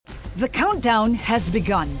The countdown has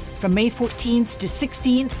begun. From May 14th to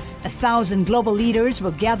 16th, 1,000 global leaders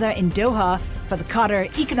will gather in Doha for the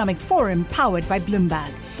Qatar Economic Forum powered by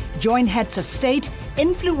Bloomberg. Join heads of state,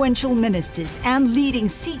 influential ministers, and leading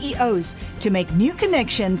CEOs to make new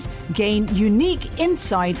connections, gain unique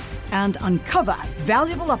insights, and uncover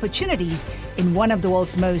valuable opportunities in one of the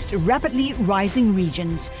world's most rapidly rising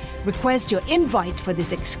regions. Request your invite for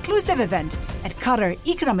this exclusive event at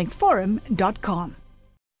QatarEconomicForum.com.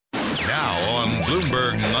 Now on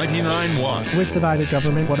Bloomberg 99.1. With divided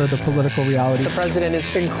government, what are the political realities? The president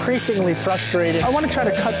is increasingly frustrated. I want to try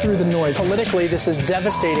to cut through the noise. Politically, this is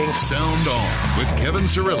devastating. Sound On with Kevin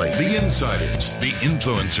Cirilli. The insiders, the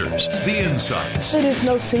influencers, the insights. It is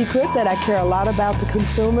no secret that I care a lot about the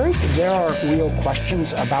consumers. There are real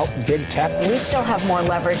questions about big tech. We still have more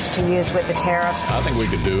leverage to use with the tariffs. I think we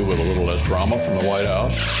could do with a little less drama from the White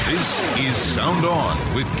House. This is Sound On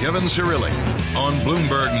with Kevin Cirilli on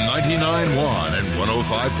Bloomberg 99.1 and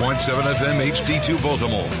 105.7 FM HD2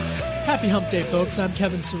 Baltimore. Happy Hump Day, folks. I'm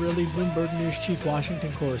Kevin Cirilli, Bloomberg News Chief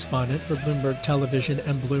Washington Correspondent for Bloomberg Television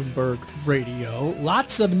and Bloomberg Radio.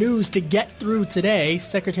 Lots of news to get through today.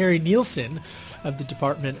 Secretary Nielsen of the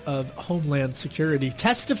Department of Homeland Security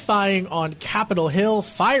testifying on Capitol Hill.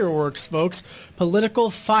 Fireworks, folks. Political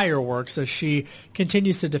fireworks as she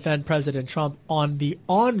continues to defend President Trump on the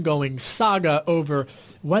ongoing saga over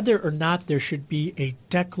whether or not there should be a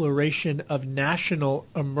declaration of national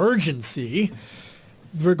emergency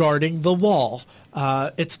regarding the wall.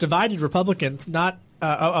 It's divided Republicans, not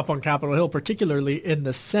up on Capitol Hill, particularly in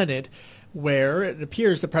the Senate, where it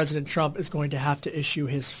appears that President Trump is going to have to issue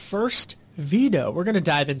his first veto. We're going to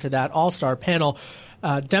dive into that all-star panel.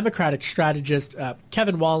 Democratic strategist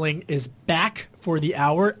Kevin Walling is back for the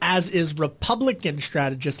hour, as is Republican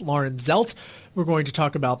strategist Lauren Zelt. We're going to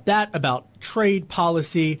talk about that, about trade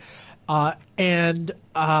policy, and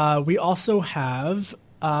we also have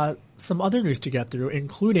some other news to get through,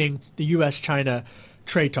 including the U.S.-China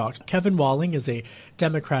trade talks. Kevin Walling is a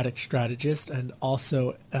Democratic strategist and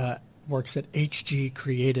also works at HG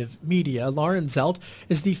Creative Media. Lauren Zelt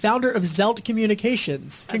is the founder of Zelt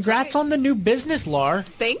Communications. Congrats on the new business, Lar.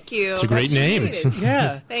 Thank you. It's a great name.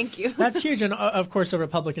 Yeah. Thank you. That's huge. And of course, a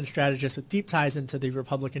Republican strategist with deep ties into the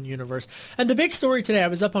Republican universe. And the big story today, I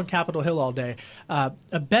was up on Capitol Hill all day, a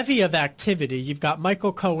bevy of activity. You've got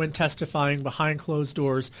Michael Cohen testifying behind closed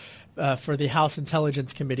doors for the House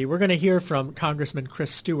Intelligence Committee. We're going to hear from Congressman Chris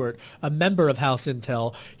Stewart, a member of House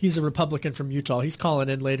Intel. He's a Republican from Utah. He's calling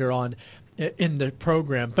in later on in the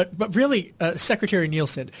program. But really, Secretary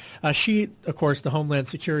Nielsen, she, of course, the Homeland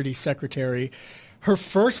Security Secretary, her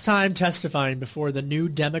first time testifying before the new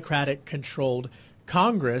Democratic-controlled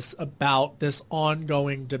Congress about this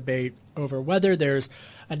ongoing debate over whether there's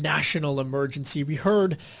a national emergency. We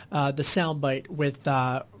heard the soundbite with,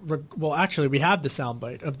 well, actually, we have the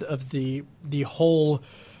soundbite of the whole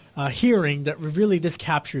hearing that really this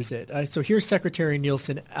captures it. So here's Secretary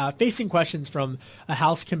Nielsen facing questions from a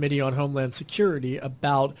House Committee on Homeland Security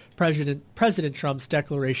about President Trump's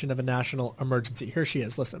declaration of a national emergency. Here she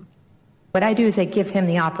is. Listen. What I do is I give him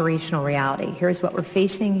the operational reality. Here's what we're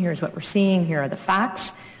facing. Here's what we're seeing. Here are the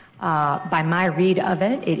facts. By my read of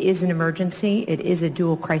it, it is an emergency. It is a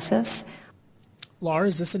dual crisis. Laura,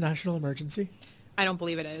 is this a national emergency? I don't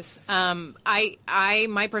believe it is.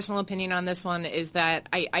 My personal opinion on this one is that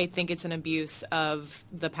I think it's an abuse of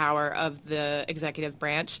the power of the executive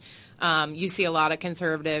branch. You see a lot of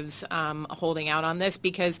conservatives holding out on this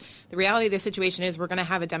because the reality of the situation is we're going to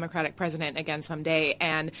have a Democratic president again someday,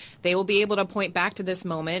 and they will be able to point back to this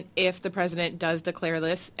moment if the president does declare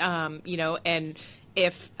this, and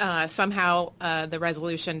if somehow the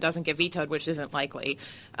resolution doesn't get vetoed, which isn't likely,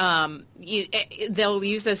 they'll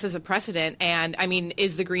use this as a precedent. And, I mean,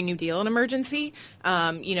 is the Green New Deal an emergency?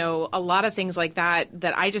 A lot of things like that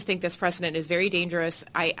I just think this precedent is very dangerous.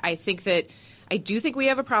 I do think we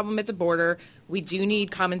have a problem at the border. We do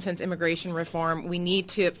need common sense immigration reform. We need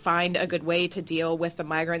to find a good way to deal with the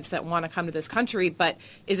migrants that want to come to this country. But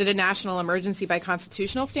is it a national emergency by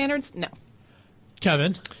constitutional standards? No.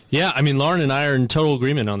 Kevin? Yeah, I mean, Lauren and I are in total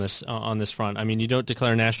agreement on this front. I mean, you don't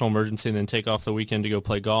declare a national emergency and then take off the weekend to go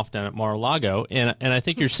play golf down at Mar-a-Lago. And I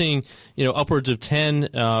think you're seeing, upwards of 10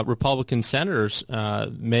 Republican senators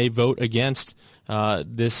may vote against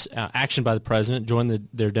this action by the president, join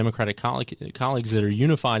their Democratic colleagues that are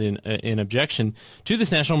unified in objection to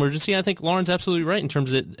this national emergency. I think Lauren's absolutely right in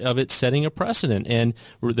terms of it setting a precedent. And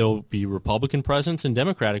there'll be Republican presidents and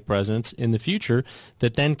Democratic presidents in the future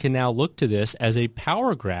that then can now look to this as a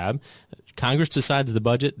power grab, Congress decides the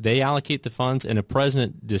budget, they allocate the funds, and a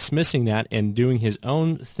president dismissing that and doing his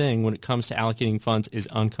own thing when it comes to allocating funds is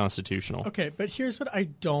unconstitutional. Okay, but here's what I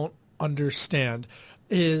don't understand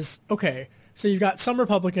is, okay, so you've got some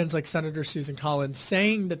Republicans like Senator Susan Collins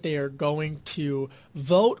saying that they are going to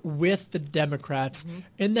vote with the Democrats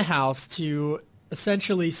in the House to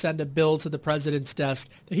essentially send a bill to the president's desk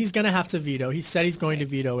that he's going to have to veto. He said he's going to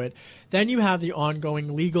veto it. Then you have the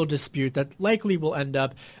ongoing legal dispute that likely will end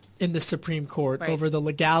up in the Supreme Court over the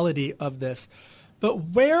legality of this. But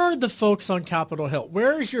where are the folks on Capitol Hill?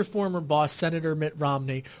 Where is your former boss, Senator Mitt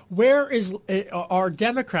Romney? Where are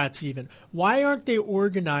Democrats even? Why aren't they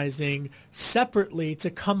organizing separately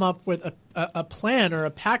to come up with a plan or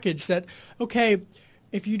a package that, okay,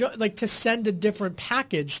 if you don't like to send a different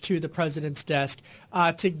package to the president's desk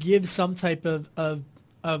to give some type of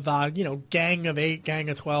gang of 8, gang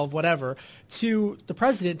of 12, whatever, to the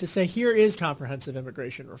president to say, here is comprehensive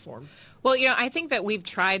immigration reform? Well, I think that we've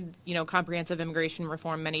tried, comprehensive immigration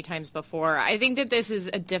reform many times before. I think that this is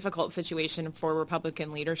a difficult situation for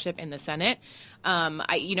Republican leadership in the Senate.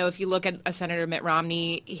 If you look at Senator Mitt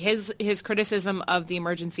Romney, his criticism of the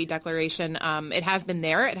emergency declaration, it has been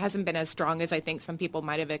there. It hasn't been as strong as I think some people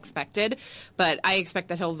might have expected, but I expect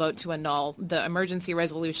that he'll vote to annul the emergency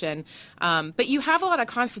resolution. But you have a lot of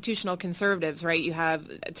constitutional conservatives, right? You have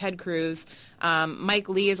Ted Cruz, Mike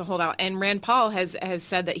Lee is a holdout, and Rand Paul has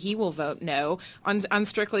said that he will vote no on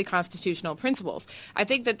strictly constitutional principles. I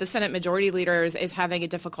think that the Senate Majority Leader is having a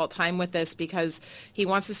difficult time with this because he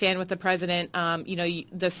wants to stand with the president.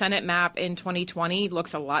 The Senate map in 2020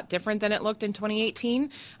 looks a lot different than it looked in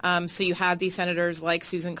 2018. So you have these senators like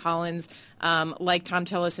Susan Collins, like Tom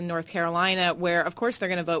Tillis in North Carolina, where, of course, they're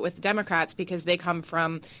going to vote with the Democrats because they come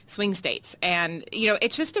from swing states. And,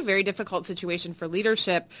 it's just a very difficult situation for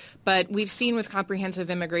leadership. But we've seen with comprehensive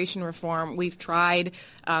immigration reform, we've tried.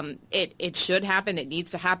 It should happen. It needs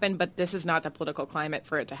to happen. But this is not the political climate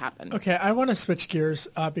for it to happen. Okay, I want to switch gears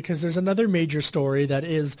because there's another major story that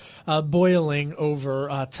is boiling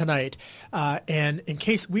over tonight. And in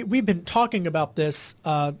case we've been talking about this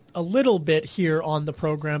a little bit here on the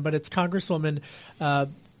program, but it's Congresswoman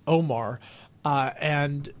Omar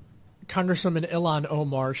and Congresswoman Ilhan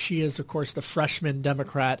Omar. She is, of course, the freshman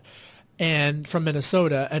Democrat and from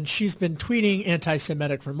Minnesota, and she's been tweeting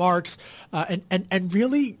anti-Semitic remarks and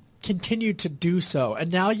really continued to do so.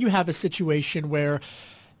 And now you have a situation where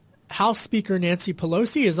House Speaker Nancy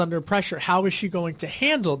Pelosi is under pressure. How is she going to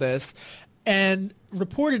handle this? And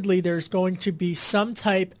reportedly, there's going to be some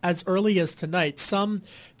type, as early as tonight, some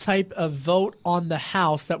type of vote on the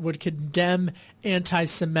House that would condemn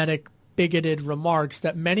anti-Semitic bigoted remarks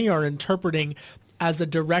that many are interpreting as a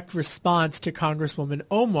direct response to Congresswoman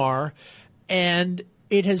Omar. And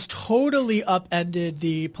it has totally upended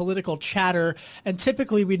the political chatter. And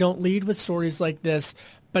typically we don't lead with stories like this,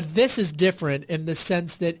 but this is different in the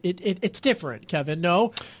sense that it's different, Kevin,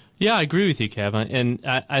 no? Yeah, I agree with you, Kevin. And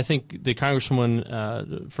I think the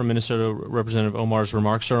Congresswoman from Minnesota, Representative Omar's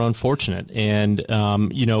remarks are unfortunate. And,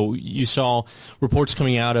 you saw reports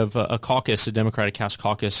coming out of a caucus, a Democratic House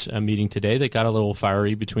caucus meeting today that got a little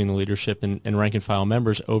fiery between the leadership and rank-and-file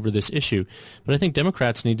members over this issue. But I think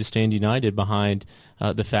Democrats need to stand united behind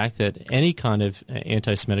the fact that any kind of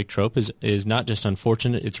anti-Semitic trope is not just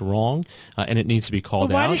unfortunate, it's wrong, and it needs to be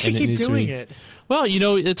called out. Why does she keep doing it? Well,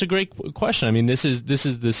 it's a great question. I mean, this is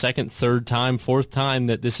the second, third time, fourth time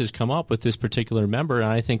that this has come up with this particular member,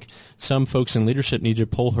 and I think some folks in leadership need to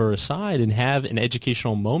pull her aside and have an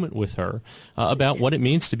educational moment with her about what it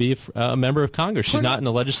means to be a member of Congress. She's not in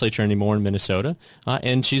the legislature anymore in Minnesota,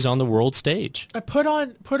 and she's on the world stage. Put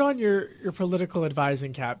on your political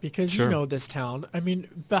advising cap because Sure. You know this town. I mean,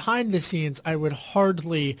 behind the scenes, I would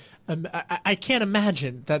hardly. I can't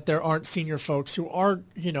imagine that there aren't senior folks who are,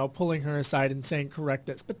 pulling her aside and saying, correct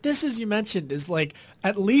this. But this, as you mentioned, is like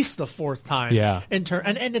at least the fourth time. Yeah. And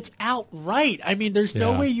it's outright. I mean, there's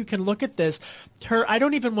no way you can look at this. I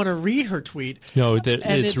don't even want to read her tweet. No,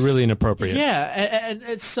 it's really inappropriate. Yeah. And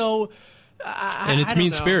it's so. And it's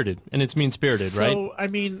mean-spirited. And it's mean-spirited, right? So, I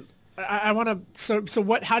mean, I want to. So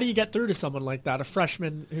what? How do you get through to someone like that? A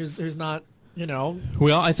freshman who's not.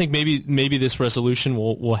 Well, I think maybe this resolution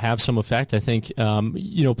will have some effect. I think part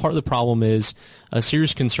of the problem is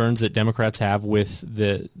serious concerns that Democrats have with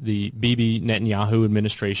the Bibi Netanyahu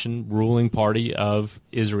administration, ruling party of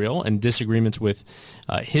Israel, and disagreements with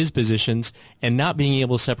his positions, and not being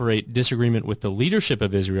able to separate disagreement with the leadership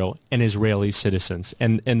of Israel and Israeli citizens,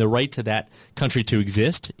 and the right to that country to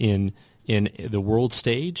exist in in the world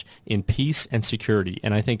stage in peace and security.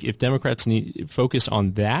 And I think if Democrats focus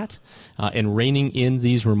on that and reining in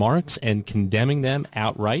these remarks and condemning them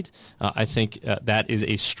outright, I think that is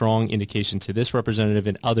a strong indication to this representative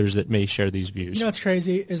and others that may share these views. You know what's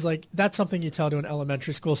crazy is, like, that's something you tell to an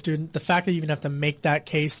elementary school student. The fact that you even have to make that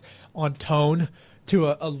case on tone to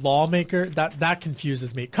a lawmaker, that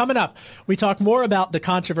confuses me. Coming up, we talk more about the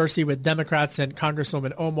controversy with Democrats and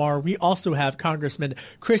Congresswoman Omar. We also have Congressman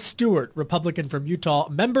Chris Stewart, Republican from Utah,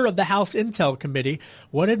 member of the House Intel Committee.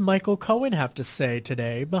 What did Michael Cohen have to say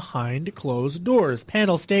today behind closed doors?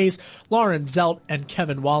 Panel stays Lauren Zelt and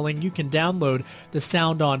Kevin Walling. You can download the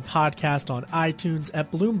Sound On podcast on iTunes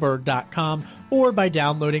at Bloomberg.com or by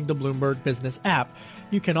downloading the Bloomberg Business app.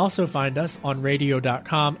 You can also find us on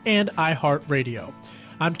radio.com and iHeartRadio.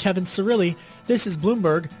 I'm Kevin Cirilli. This is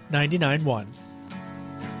Bloomberg 99.1.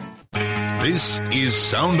 This is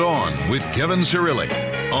Sound On with Kevin Cirilli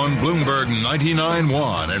on Bloomberg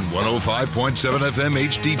 99.1 and 105.7 FM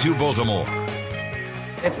HD2 Baltimore.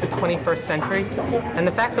 It's the 21st century, and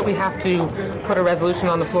the fact that we have to put a resolution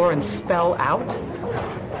on the floor and spell out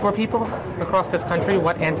for people across this country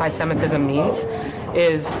what anti-Semitism means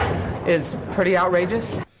is pretty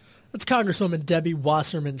outrageous. That's Congresswoman Debbie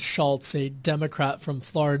Wasserman Schultz, a Democrat from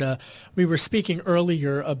Florida. We were speaking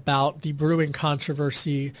earlier about the brewing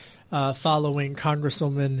controversy following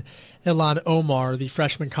Congresswoman Ilhan Omar, the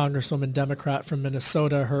freshman Congresswoman Democrat from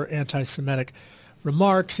Minnesota, her anti-Semitic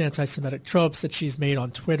remarks, anti-Semitic tropes that she's made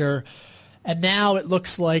on Twitter. And now it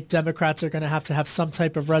looks like Democrats are going to have some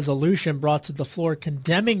type of resolution brought to the floor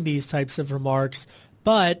condemning these types of remarks.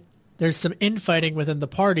 But there's some infighting within the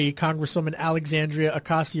party. Congresswoman Alexandria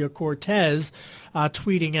Ocasio-Cortez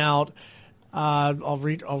tweeting out, I'll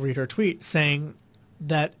read her tweet, saying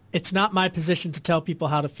that it's not my position to tell people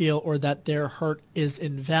how to feel or that their hurt is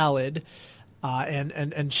invalid.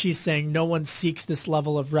 And she's saying no one seeks this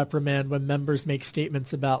level of reprimand when members make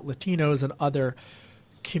statements about Latinos and other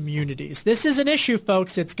communities. This is an issue,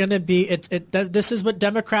 folks. It's going to be, this is what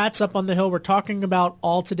Democrats up on the Hill were talking about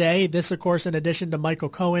all today. This, of course, in addition to Michael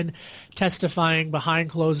Cohen testifying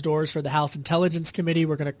behind closed doors for the House Intelligence Committee.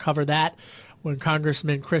 We're going to cover that when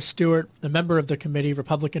Congressman Chris Stewart, a member of the committee,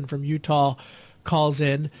 Republican from Utah, calls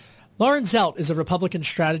in. Lauren Zelt is a Republican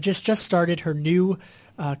strategist, just started her new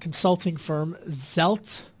consulting firm,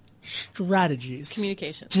 Zelt Strategies.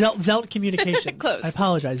 Communications. Zelt Communications. Close. I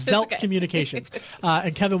apologize. Zelt okay. Communications.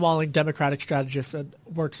 And Kevin Walling, Democratic strategist,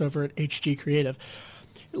 works over at HG Creative.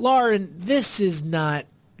 Lauren, this is not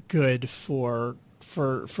good for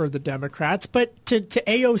the Democrats. But to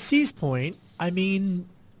AOC's point, I mean,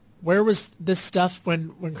 where was this stuff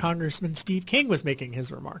when Congressman Steve King was making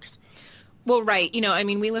his remarks? Well, right. You know, I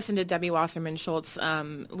mean, we listened to Debbie Wasserman Schultz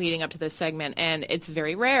leading up to this segment, and it's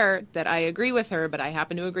very rare that I agree with her, but I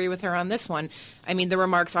happen to agree with her on this one. I mean, the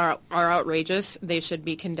remarks are outrageous. They should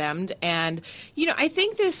be condemned. And, you know, I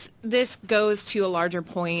think this goes to a larger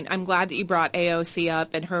point. I'm glad that you brought AOC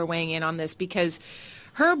up and her weighing in on this, because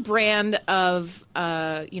her brand of,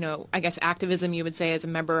 I guess activism, you would say, as a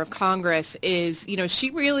member of Congress is,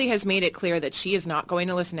 she really has made it clear that she is not going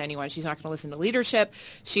to listen to anyone. She's not going to listen to leadership.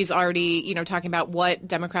 She's already, talking about what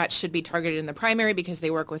Democrats should be targeted in the primary because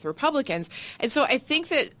they work with Republicans. And so I think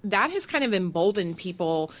that has kind of emboldened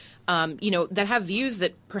people, that have views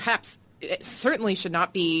that perhaps it certainly should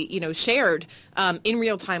not be, shared in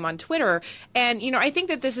real time on Twitter. And, I think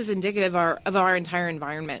that this is indicative of our entire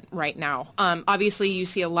environment right now. Obviously, you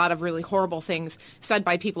see a lot of really horrible things said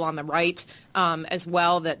by people on the right as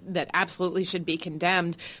well that absolutely should be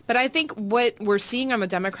condemned. But I think what we're seeing on the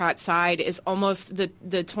Democrat side is almost the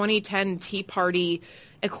 2010 Tea Party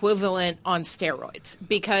equivalent on steroids,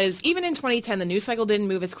 because even in 2010, the news cycle didn't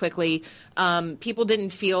move as quickly. People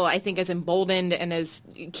didn't feel, I think, as emboldened and as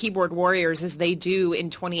keyboard warriors as they do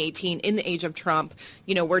in 2018 in the age of Trump,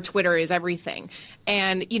 where Twitter is everything.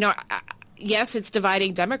 And, yes, it's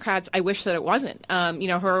dividing Democrats. I wish that it wasn't.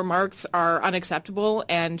 Her remarks are unacceptable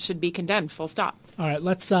and should be condemned, full stop. All right,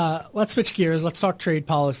 let's switch gears. Let's talk trade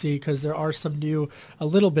policy, because there are a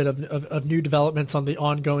little bit of new developments on the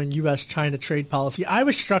ongoing U.S.-China trade policy. I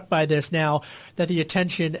was struck by this now that the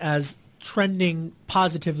attention as trending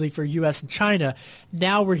positively for U.S. and China.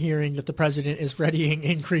 Now we're hearing that the president is readying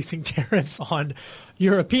increasing tariffs on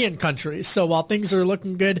European countries. So while things are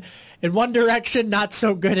looking good in one direction, not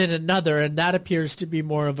so good in another, and that appears to be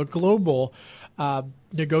more of a global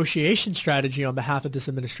negotiation strategy on behalf of this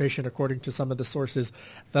administration, according to some of the sources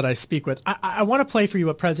that I speak with. I want to play for you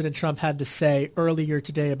what President Trump had to say earlier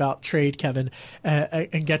today about trade, Kevin,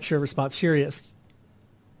 and get your response. Here he is.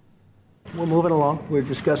 We're moving along. We're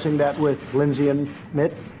discussing that with Lindsay and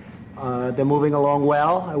Mitt. They're moving along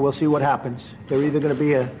well, and we'll see what happens. They're either going to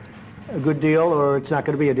be a good deal or it's not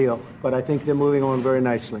going to be a deal. But I think they're moving on very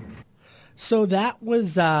nicely. So that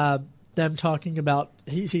was them talking about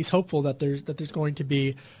he's hopeful that there's going to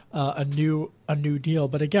be a new deal.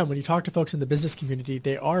 But again, when you talk to folks in the business community,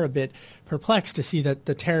 they are a bit perplexed to see that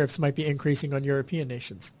the tariffs might be increasing on European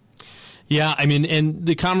nations. Yeah, I mean, and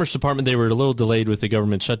the Commerce Department, they were a little delayed with the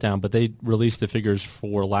government shutdown, but they released the figures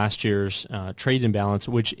for last year's trade imbalance,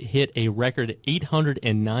 which hit a record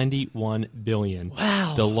 $891 billion.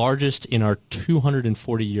 Wow. The largest in our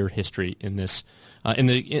 240-year history in this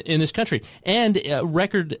in this country, and a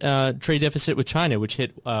record trade deficit with China, which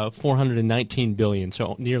hit $419 billion.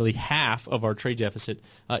 So nearly half of our trade deficit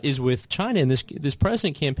is with China. And this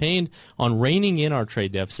president campaigned on reining in our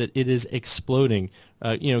trade deficit. It is exploding.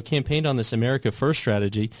 Campaigned on this America First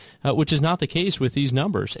strategy, which is not the case with these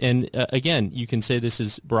numbers. And again, you can say this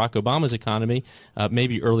is Barack Obama's economy,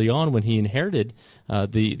 maybe early on when he inherited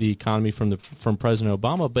the economy from President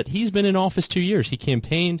Obama, but he's been in office 2 years. He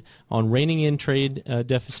campaigned on reining in trade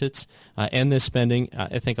deficits and this spending.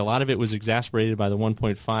 I think a lot of it was exacerbated by the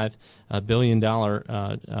 $1.5 billion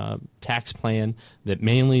tax plan that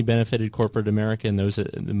mainly benefited corporate America and those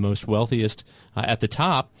the most wealthiest at the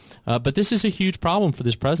top. But this is a huge problem for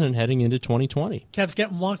this president heading into 2020. Kev's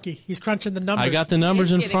getting wonky. He's crunching the numbers. I got the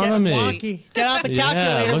numbers in front of me. Wonky. Get out the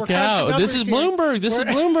calculator. Yeah, look out. This is Bloomberg. This is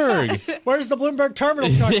Bloomberg. Where's the Bloomberg terminal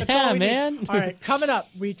chart? That's all we man. Need. All right, coming up,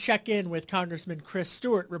 we check in with Congressman Chris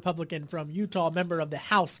Stewart, Republican from Utah, member of the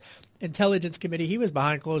House Intelligence Committee. He was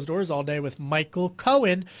behind closed doors all day with Michael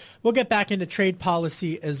Cohen. We'll get back into trade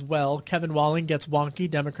policy as well. Kevin Walling gets wonky,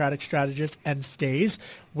 Democratic strategist, and stays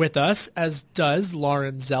with us, as does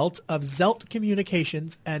Lauren Zelt of Zelt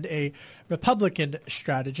Communications and a Republican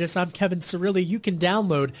strategist. I'm Kevin Cirilli. You can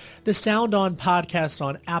download the Sound On podcast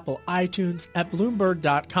on Apple iTunes at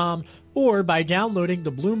Bloomberg.com or by downloading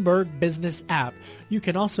the Bloomberg Business app. You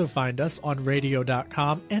can also find us on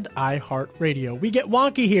radio.com and iHeartRadio. We get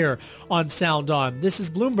wonky here on Sound On. This is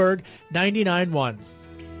Bloomberg 99.1.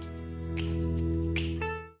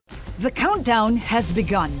 The countdown has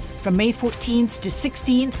begun. From May 14th to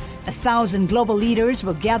 16th, 1,000 global leaders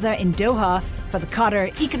will gather in Doha for the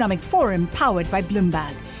Qatar Economic Forum powered by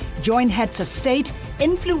Bloomberg. Join heads of state,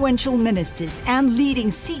 influential ministers, and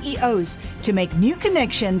leading CEOs to make new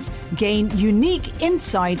connections, gain unique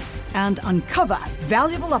insights, and uncover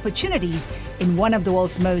valuable opportunities in one of the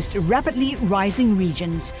world's most rapidly rising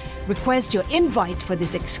regions. Request your invite for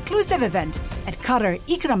this exclusive event at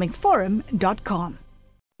QatarEconomicForum.com.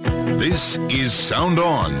 This is Sound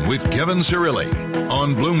On with Kevin Cirilli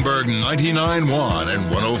on Bloomberg 99.1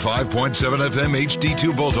 and 105.7 FM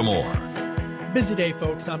HD2 Baltimore. Busy day,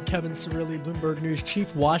 folks. I'm Kevin Cirilli, Bloomberg News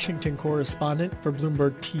Chief Washington Correspondent for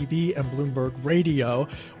Bloomberg TV and Bloomberg Radio.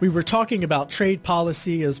 We were talking about trade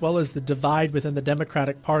policy as well as the divide within the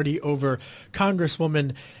Democratic Party over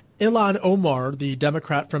Congresswoman Ilhan Omar, the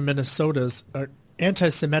Democrat from Minnesota's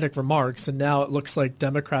anti-Semitic remarks, and now it looks like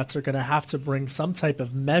Democrats are going to have to bring some type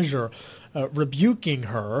of measure rebuking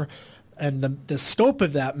her. And the scope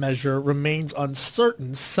of that measure remains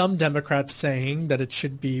uncertain, some Democrats saying that it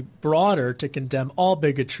should be broader to condemn all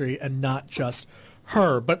bigotry and not just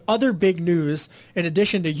her. But other big news, in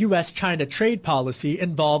addition to U.S.-China trade policy,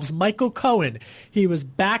 involves Michael Cohen. He was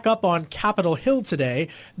back up on Capitol Hill today,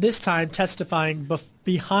 this time testifying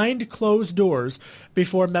behind closed doors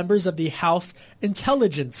before members of the House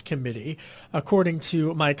Intelligence Committee. According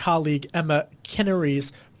to my colleague Emma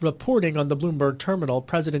Kennery's reporting on the Bloomberg terminal,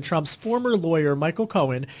 President Trump's former lawyer, Michael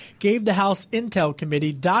Cohen, gave the House Intel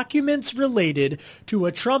Committee documents related to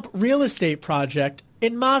a Trump real estate project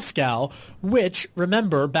in Moscow, which,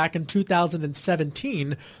 remember, back in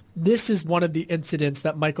 2017, this is one of the incidents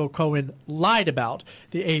that Michael Cohen lied about,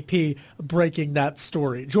 the AP breaking that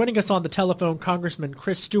story. Joining us on the telephone, Congressman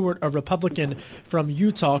Chris Stewart, a Republican from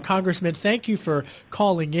Utah. Congressman, thank you for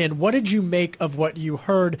calling in. What did you make of what you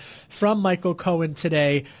heard from Michael Cohen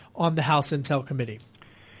today on the House Intel Committee?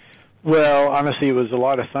 Well, honestly, it was a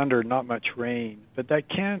lot of thunder, not much rain, but that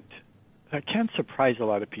can't surprise a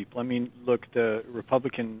lot of people. I mean, look, the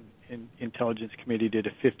Republican Intelligence Committee did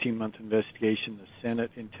a 15-month investigation. The Senate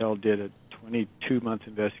Intel did a 22-month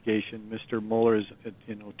investigation. Mr. Mueller is,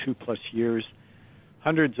 2+ years.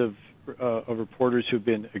 Hundreds of reporters who've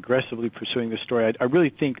been aggressively pursuing this story. I really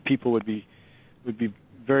think people would be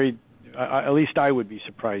very, at least I would be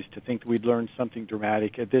surprised to think that we'd learn something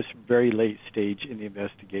dramatic at this very late stage in the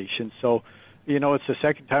investigation. So, it's the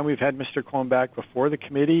second time we've had Mr. Cohen back before the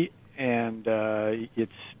committee. And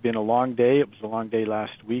it's been a long day. It was a long day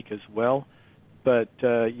last week as well. But,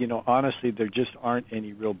 honestly, there just aren't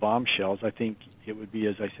any real bombshells. I think it would be,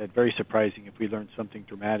 as I said, very surprising if we learned something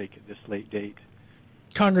dramatic at this late date.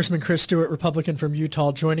 Congressman Chris Stewart, Republican from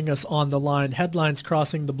Utah, joining us on the line. Headlines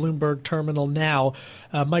crossing the Bloomberg terminal now.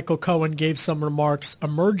 Michael Cohen gave some remarks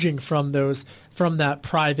emerging from that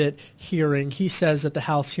private hearing. He says that the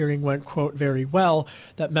House hearing went, quote, very well,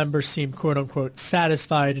 that members seemed, quote unquote,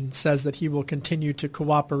 satisfied, and says that he will continue to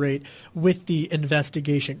cooperate with the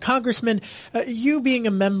investigation. Congressman, you being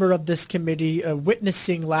a member of this committee,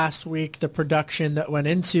 witnessing last week the production that went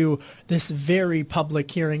into this very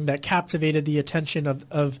public hearing that captivated the attention of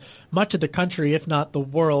much of the country, if not the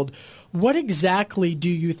world, what exactly do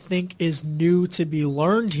you think is new to be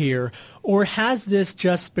learned here, or has this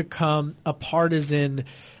just become a partisan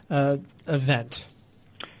event?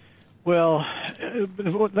 Well,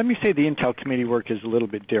 let me say the Intel committee work is a little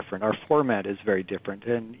bit different. Our format is very different.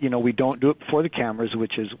 And, we don't do it before the cameras,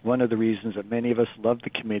 which is one of the reasons that many of us love the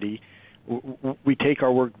committee. We take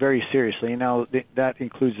our work very seriously. Now, that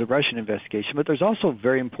includes the Russian investigation, but there's also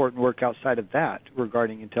very important work outside of that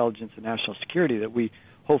regarding intelligence and national security that we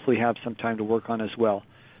hopefully have some time to work on as well.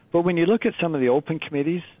 But when you look at some of the open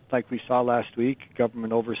committees, like we saw last week,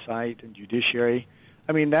 government oversight and judiciary,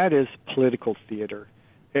 that is political theater.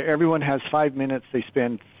 Everyone has 5 minutes. They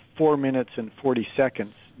spend 4 minutes and 40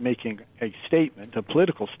 seconds making a statement, a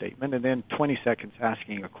political statement, and then 20 seconds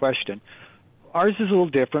asking a question. Ours is a little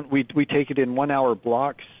different. We take it in 1 hour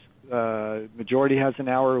blocks. Majority has an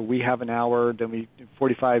hour. We have an hour. Then we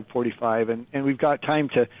 45, and we've got time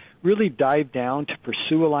to really dive down to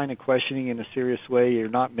pursue a line of questioning in a serious way. You're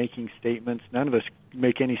not making statements. None of us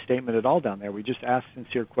make any statement at all down there. We just ask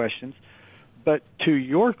sincere questions. But to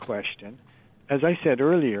your question, as I said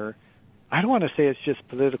earlier, I don't want to say it's just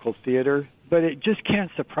political theater, but it just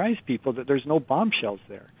can't surprise people that there's no bombshells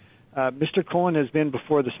there. Mr. Cohen has been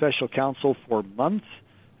before the special counsel for months.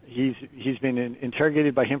 He's been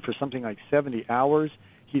interrogated by him for something like 70 hours.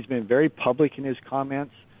 He's been very public in his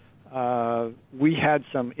comments. We had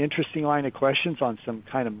some interesting line of questions on some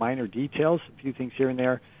kind of minor details, a few things here and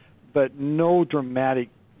there, but no dramatic,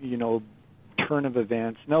 turn of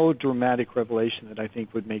events, no dramatic revelation that I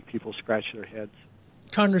think would make people scratch their heads.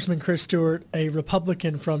 Congressman Chris Stewart, a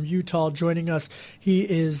Republican from Utah, joining us. He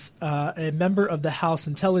is a member of the House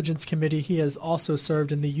Intelligence Committee. He has also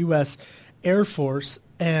served in the U.S. Air Force,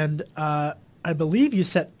 and I believe you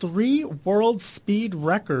set 3 world speed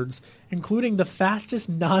records, including the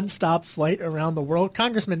fastest nonstop flight around the world.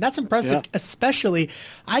 Congressman, that's impressive, yeah. Especially,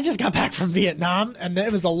 I just got back from Vietnam, and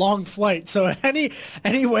it was a long flight. So any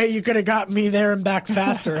way you could have got me there and back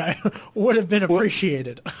faster, I would have been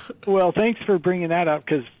appreciated. Well, thanks for bringing that up,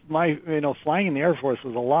 because flying in the Air Force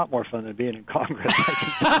was a lot more fun than being in Congress.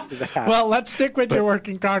 Well, let's stick with your work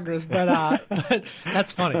in Congress, but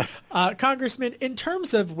that's funny. Congressman, in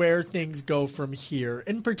terms of where things go from here,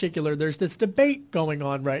 in particular, there's this debate going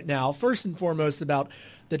on right now, first and foremost about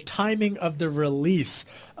the timing of the release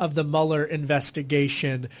of the Mueller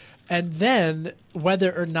investigation, and then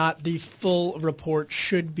whether or not the full report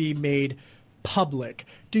should be made public.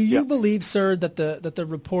 Do you believe, sir, that the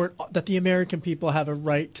report, that the American people have a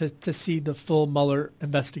right to see the full Mueller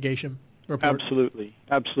investigation report?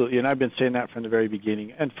 Absolutely, and I've been saying that from the very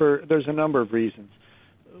beginning, and there's a number of reasons.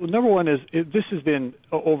 Number one is this has been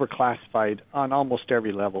overclassified on almost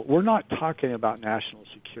every level. We're not talking about national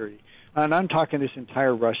security, and I'm talking this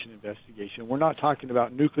entire Russian investigation. We're not talking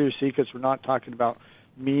about nuclear secrets. We're not talking about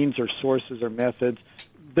means or sources or methods.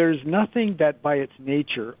 There's nothing that by its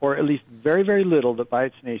nature, or at least very, very little that by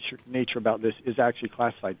its nature about this is actually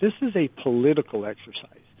classified. This is a political exercise.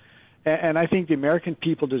 And I think the American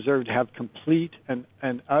people deserve to have complete and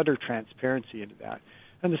utter transparency into that.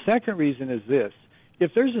 And the second reason is this.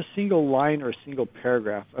 If there's a single line or a single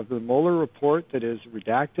paragraph of the Mueller report that is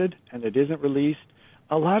redacted and it isn't released,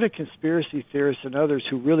 a lot of conspiracy theorists and others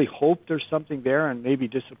who really hope there's something there and may be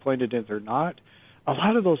disappointed if they're not, a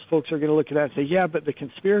lot of those folks are going to look at that and say, yeah, but the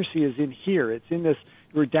conspiracy is in here. It's in this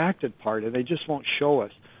redacted part, and they just won't show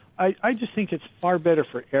us. I just think it's far better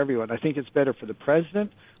for everyone. I think it's better for the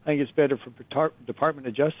president. I think it's better for Department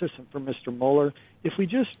of Justice and for Mr. Mueller if we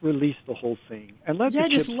just release the whole thing and let the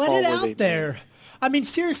chips fall where they may. Yeah, just let it out there. I mean,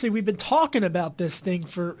 seriously, we've been talking about this thing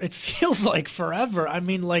for, it feels like forever. I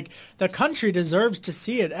mean, like, the country deserves to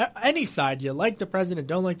see it. Any side, you like the president,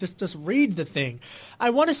 don't like, just read the thing.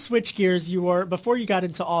 I want to switch gears. Before you got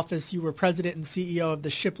into office, you were president and CEO of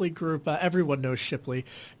the Shipley Group. Everyone knows Shipley.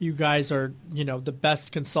 You guys are, the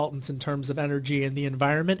best consultants in terms of energy and the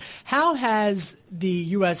environment. How has the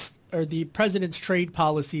U.S. or the president's trade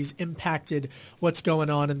policies impacted what's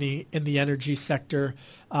going on in the energy sector?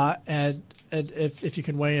 And if you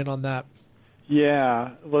can weigh in on that.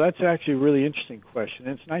 Yeah, well, that's actually a really interesting question.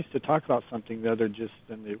 And it's nice to talk about something other just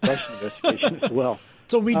than the Russian investigation as well.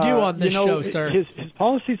 So we do on this show, sir. His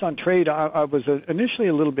policies on trade, I was initially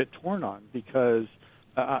a little bit torn on because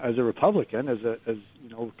as a Republican, as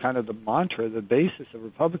kind of the mantra, the basis of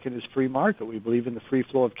Republican is free market. We believe in the free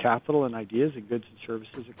flow of capital and ideas and goods and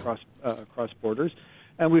services across borders,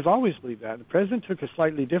 and we've always believed that. The president took a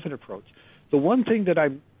slightly different approach. The one thing that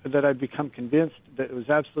I've become convinced that was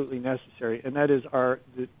absolutely necessary, and that is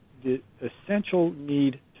the essential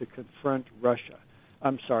need to confront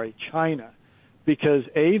China, because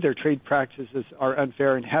A, their trade practices are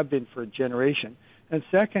unfair and have been for a generation, and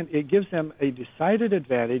second, it gives them a decided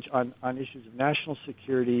advantage on issues of national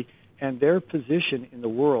security and their position in the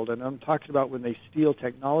world. And I'm talking about when they steal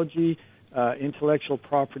technology, intellectual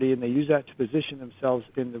property, and they use that to position themselves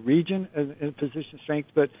in the region in a position of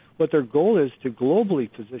strength. But what their goal is to globally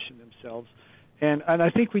position themselves. And I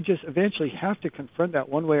think we just eventually have to confront that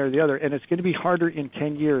one way or the other. And it's going to be harder in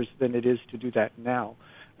 10 years than it is to do that now.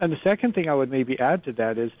 And the second thing I would maybe add to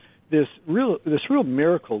that is this real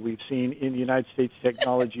miracle we've seen in the United States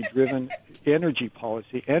technology-driven energy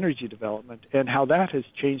policy, energy development, and how that has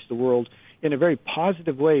changed the world in a very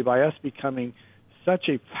positive way by us becoming such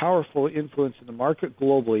a powerful influence in the market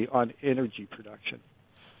globally on energy production.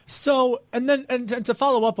 So, and to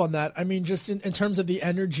follow up on that, I mean, just in terms of the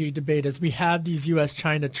energy debate, as we have these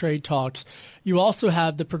U.S.-China trade talks, you also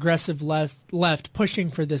have the progressive left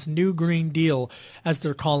pushing for this new Green Deal, as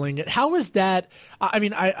they're calling it. How is that? I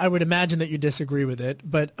mean, I would imagine that you disagree with it,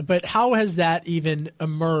 but how has that even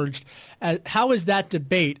emerged? How is that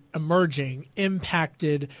debate emerging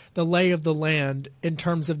impacted the lay of the land in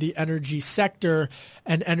terms of the energy sector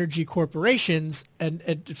and energy corporations and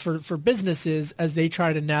for businesses as they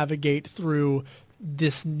try to navigate through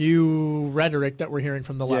this new rhetoric that we're hearing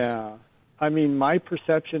from the left? Yeah. I mean, my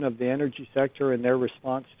perception of the energy sector and their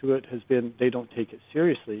response to it has been they don't take it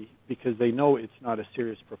seriously because they know it's not a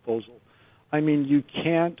serious proposal. I mean, you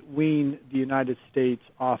can't wean the United States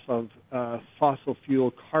off of fossil fuel,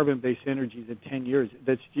 carbon-based energies in 10 years.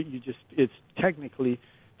 It's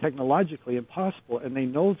technologically impossible, and they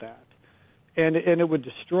know that. And it would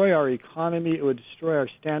destroy our economy. It would destroy our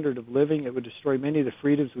standard of living. It would destroy many of the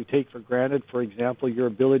freedoms we take for granted. For example, your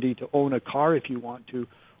ability to own a car if you want to,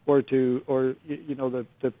 or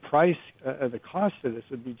the price, the cost of this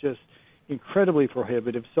would be just incredibly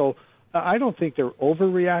prohibitive. So I don't think they're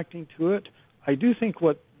overreacting to it. I do think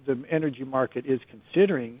what the energy market is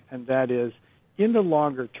considering, and that is in the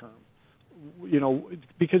longer term,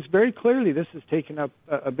 because very clearly this has taken up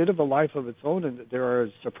a bit of a life of its own, and there are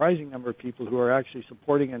a surprising number of people who are actually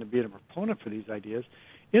supporting and being a proponent for these ideas.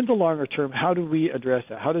 In the longer term, how do we address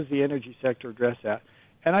that? How does the energy sector address that?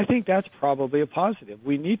 And I think that's probably a positive.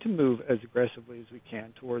 We need to move as aggressively as we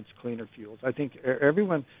can towards cleaner fuels. I think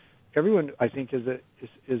everyone I think is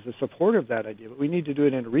a supporter of that idea, but we need to do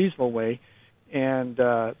it in a reasonable way. And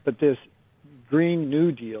but this Green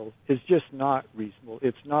New Deal is just not reasonable.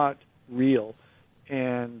 It's not real,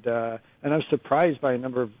 and I'm surprised by a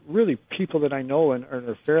number of really people that I know and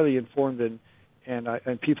are fairly informed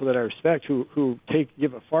and people that I respect who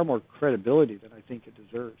give it far more credibility than I think it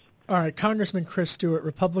deserves. All right, Congressman Chris Stewart,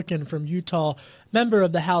 Republican from Utah, member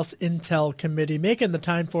of the House Intel Committee, making the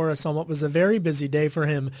time for us on what was a very busy day for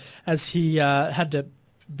him as he had to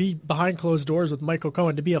be behind closed doors with Michael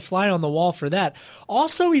Cohen, to be a fly on the wall for that.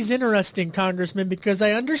 Also, he's interesting, Congressman, because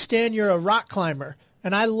I understand you're a rock climber,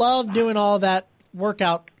 and I love doing all that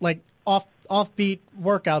workout, like offbeat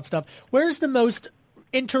workout stuff. Where's the most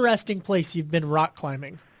interesting place you've been rock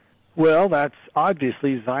climbing? Well, that's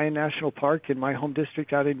obviously Zion National Park in my home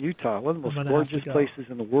district out in Utah. One of the most gorgeous places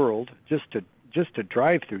in the world, just to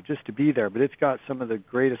drive through, just to be there. But it's got some of the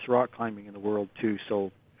greatest rock climbing in the world too.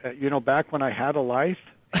 So, back when I had a life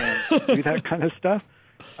and do that kind of stuff,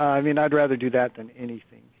 I mean, I'd rather do that than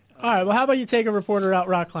anything. All right. Well, how about you take a reporter out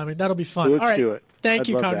rock climbing? That'll be fun. Let's do it. Thank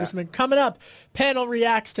you, Congressman. Coming up, panel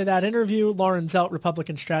reacts to that interview. Lauren Zelt,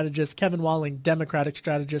 Republican strategist, Kevin Walling, Democratic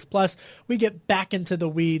strategist. Plus, we get back into the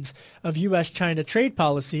weeds of U.S.-China trade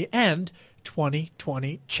policy and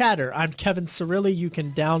 2020 chatter. I'm Kevin Cirilli. You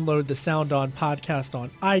can download the Sound On podcast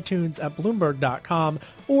on iTunes at Bloomberg.com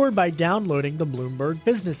or by downloading the Bloomberg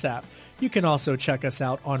Business app. You can also check us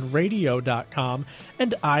out on radio.com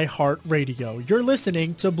and iHeartRadio. You're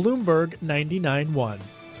listening to Bloomberg 99.1.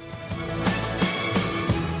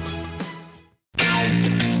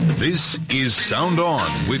 This is Sound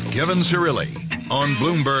On with Kevin Cirilli on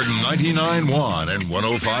Bloomberg 99.1 and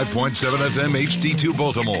 105.7 FM HD2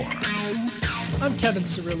 Baltimore. I'm Kevin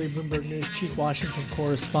Cirilli, Bloomberg News Chief Washington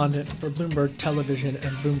Correspondent for Bloomberg Television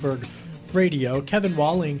and Bloomberg Radio. Kevin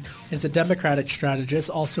Walling is a Democratic strategist,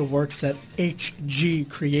 also works at HG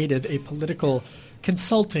Creative, a political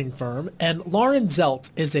consulting firm. And Lauren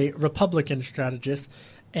Zelt is a Republican strategist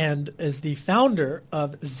and is the founder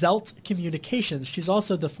of Zelt Communications. She's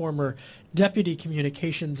also the former Deputy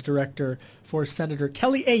Communications Director for Senator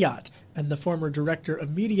Kelly Ayotte and the former Director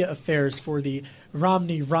of Media Affairs for the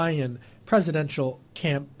Romney-Ryan presidential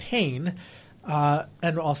campaign,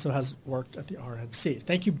 and also has worked at the RNC.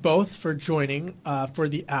 Thank you both for joining for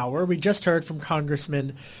the hour. We just heard from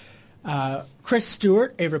Congressman Chris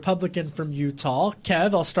Stewart, a Republican from Utah.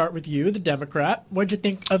 Kev, I'll start with you, the Democrat. What did you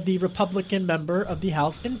think of the Republican member of the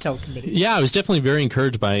House Intel Committee? Yeah, I was definitely very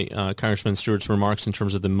encouraged by Congressman Stewart's remarks in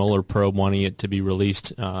terms of the Mueller probe, wanting it to be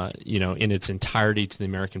released, in its entirety to the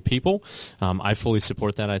American people. I fully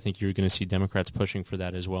support that. I think you're going to see Democrats pushing for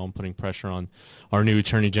that as well and putting pressure on our new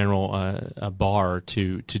Attorney General Barr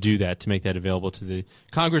to do that, to make that available to the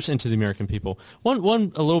Congress and to the American people. A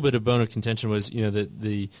little bit of bone of contention was,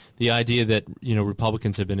 the idea that,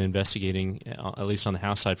 Republicans have been investigating, at least on the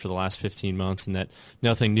House side, for the last 15 months, and that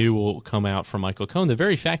nothing new will come out from Michael Cohen. The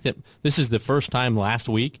very fact that this is the first time last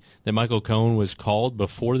week that Michael Cohen was called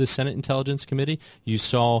before the Senate Intelligence Committee. You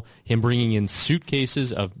saw him bringing in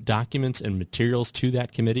suitcases of documents and materials to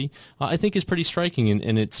that committee, I think is pretty striking,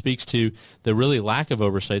 and it speaks to the really lack of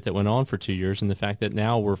oversight that went on for 2 years, and the fact that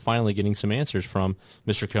now we're finally getting some answers from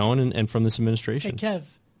Mr. Cohen and from this administration. Hey, Kev,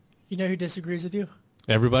 you know who disagrees with you?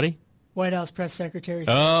 Everybody? White House Press Secretary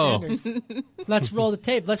Sarah Sanders. Let's roll the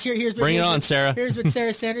tape. Let's hear. Bring it on, Sarah. Here's what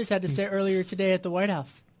Sarah Sanders had to say earlier today at the White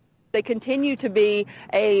House. They continue to be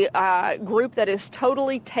a group that is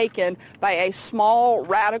totally taken by a small,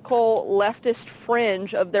 radical, leftist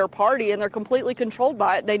fringe of their party, and they're completely controlled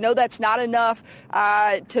by it. They know that's not enough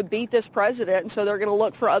to beat this president, and so they're going to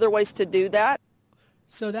look for other ways to do that.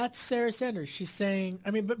 So that's Sarah Sanders. She's saying,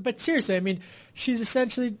 but seriously, she's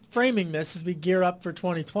essentially framing this as we gear up for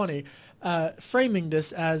 2020, framing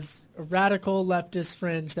this as a radical leftist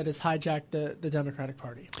fringe that has hijacked the Democratic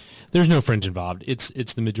Party. There's no fringe involved.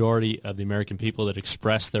 It's the majority of the American people that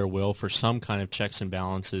express their will for some kind of checks and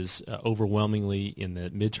balances. Overwhelmingly in the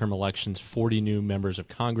midterm elections, 40 new members of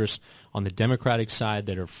Congress on the Democratic side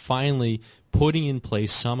that are finally putting in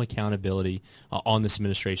place some accountability on this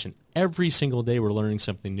administration. Every single day we're learning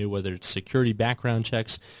something new, whether it's security background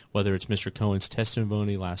checks, whether it's Mr. Cohen's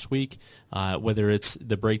testimony last week, whether it's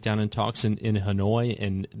the breakdown in talks in Hanoi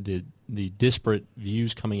and the disparate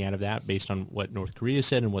views coming out of that based on what North Korea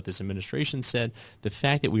said and what this administration said. The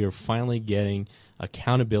fact that we are finally getting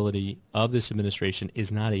accountability of this administration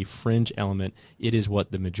is not a fringe element. It is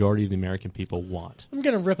what the majority of the American people want. I'm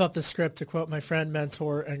going to rip up the script, to quote my friend,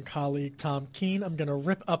 mentor, and colleague Tom Keene. I'm going to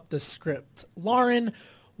rip up the script. Lauren,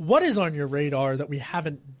 what is on your radar that we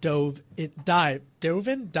haven't dived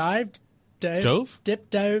into?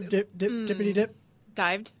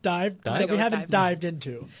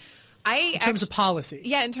 In terms of policy.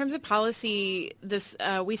 Yeah, in terms of policy, this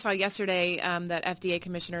we saw yesterday that FDA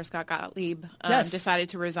Commissioner Scott Gottlieb decided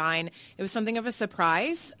to resign. It was something of a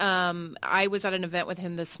surprise. I was at an event with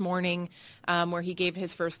him this morning where he gave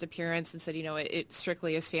his first appearance and said, it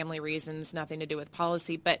strictly is family reasons, nothing to do with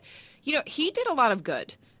policy. But, he did a lot of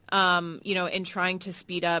good. In trying to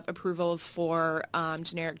speed up approvals for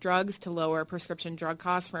generic drugs to lower prescription drug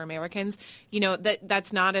costs for Americans.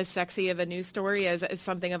 That's not as sexy of a news story as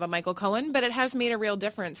something of a Michael Cohen, but it has made a real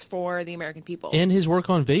difference for the American people. And his work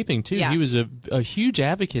on vaping, too. Yeah. He was a huge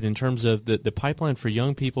advocate in terms of the pipeline for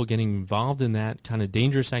young people getting involved in that kind of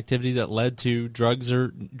dangerous activity that led to drugs or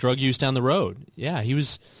drug use down the road. Yeah, he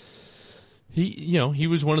was... He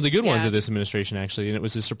was one of the good ones of this administration, actually, and it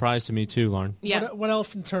was a surprise to me too, Lauren. Yeah. What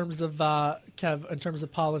else in terms of Kev? In terms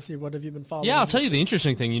of policy, what have you been following? Yeah, I'll tell you the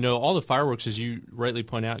interesting thing. All the fireworks, as you rightly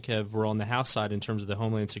point out, Kev, were on the House side in terms of the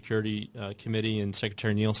Homeland Security Committee and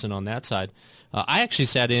Secretary Nielsen on that side. I actually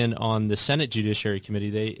sat in on the Senate Judiciary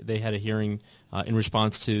Committee. They had a hearing in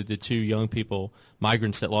response to the two young people,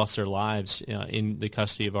 migrants that lost their lives in the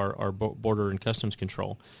custody of our Border and Customs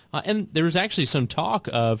Control. And there was actually some talk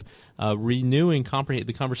of renewing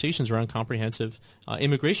the conversations around comprehensive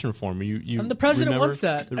immigration reform. And the president wants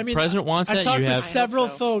that. The president wants that. I've talked with several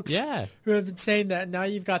folks who have been saying that. Now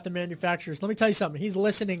you've got the manufacturers. Let me tell you something. He's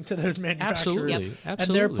listening to those manufacturers. Absolutely. And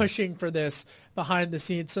they're pushing for this behind the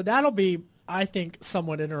scenes. So that'll be, I think,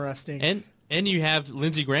 somewhat interesting. And And you have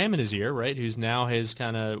Lindsey Graham in his ear, right, who's now his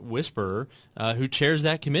kind of whisperer, who chairs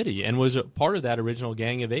that committee and was a part of that original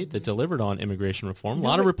Gang of Eight that delivered on immigration reform. A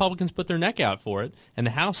lot of Republicans put their neck out for it, and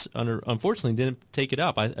the House, unfortunately, didn't take it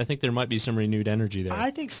up. I think there might be some renewed energy there.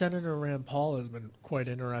 I think Senator Rand Paul has been quite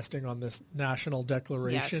interesting on this national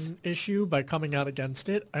declaration issue by coming out against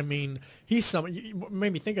it. I mean, what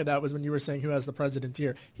made me think of that was when you were saying who has the president's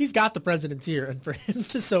ear. He's got the president's ear, and for him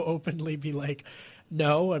to so openly be like,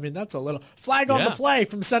 no, I mean, that's a little flag on the play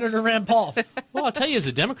from Senator Rand Paul. Well, I'll tell you, as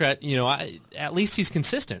a Democrat, at least he's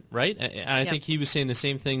consistent, right? I think he was saying the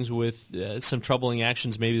same things with some troubling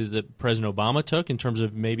actions maybe that President Obama took in terms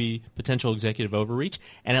of maybe potential executive overreach.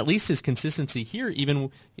 And at least his consistency here, even,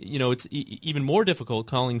 it's even more difficult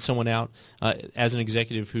calling someone out as an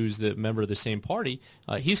executive who's the member of the same party.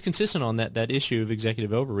 He's consistent on that issue of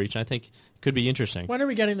executive overreach. I think could be interesting. When are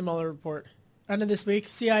we getting the Mueller report? End of this week.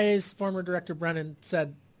 CIA's former director Brennan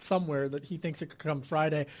said somewhere that he thinks it could come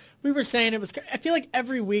Friday. We were saying I feel like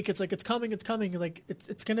every week it's like it's coming. Like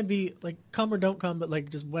it's going to be like come or don't come, but like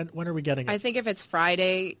just when are we getting it? I think if it's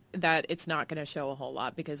Friday, that it's not going to show a whole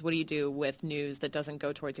lot, because what do you do with news that doesn't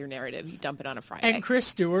go towards your narrative? You dump it on a Friday. And Chris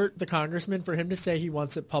Stewart, the congressman, for him to say he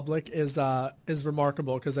wants it public is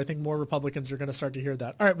remarkable, because I think more Republicans are going to start to hear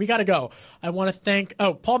that. All right, we got to go. I want to thank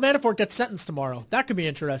Paul Manafort gets sentenced tomorrow. That could be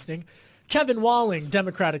interesting. Kevin Walling,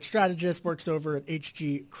 Democratic strategist, works over at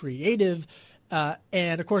HG Creative.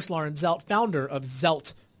 And, of course, Lauren Zelt, founder of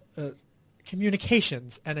Zelt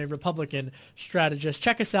Communications and a Republican strategist.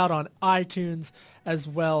 Check us out on iTunes as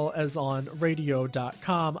well as on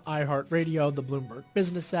radio.com, iHeartRadio, the Bloomberg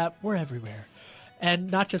Business app. We're everywhere.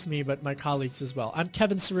 And not just me, but my colleagues as well. I'm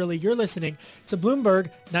Kevin Cirilli. You're listening to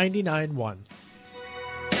Bloomberg 99.1.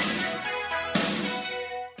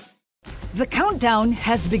 The countdown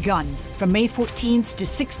has begun. From May 14th to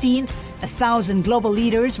 16th, 1,000 global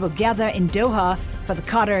leaders will gather in Doha for the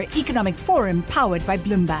Qatar Economic Forum powered by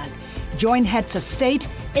Bloomberg. Join heads of state,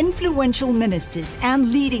 influential ministers,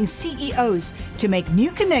 and leading CEOs to make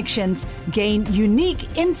new connections, gain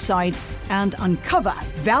unique insights, and uncover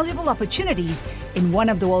valuable opportunities in one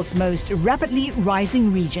of the world's most rapidly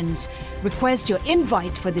rising regions. Request your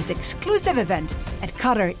invite for this exclusive event at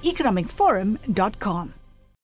QatarEconomicForum.com.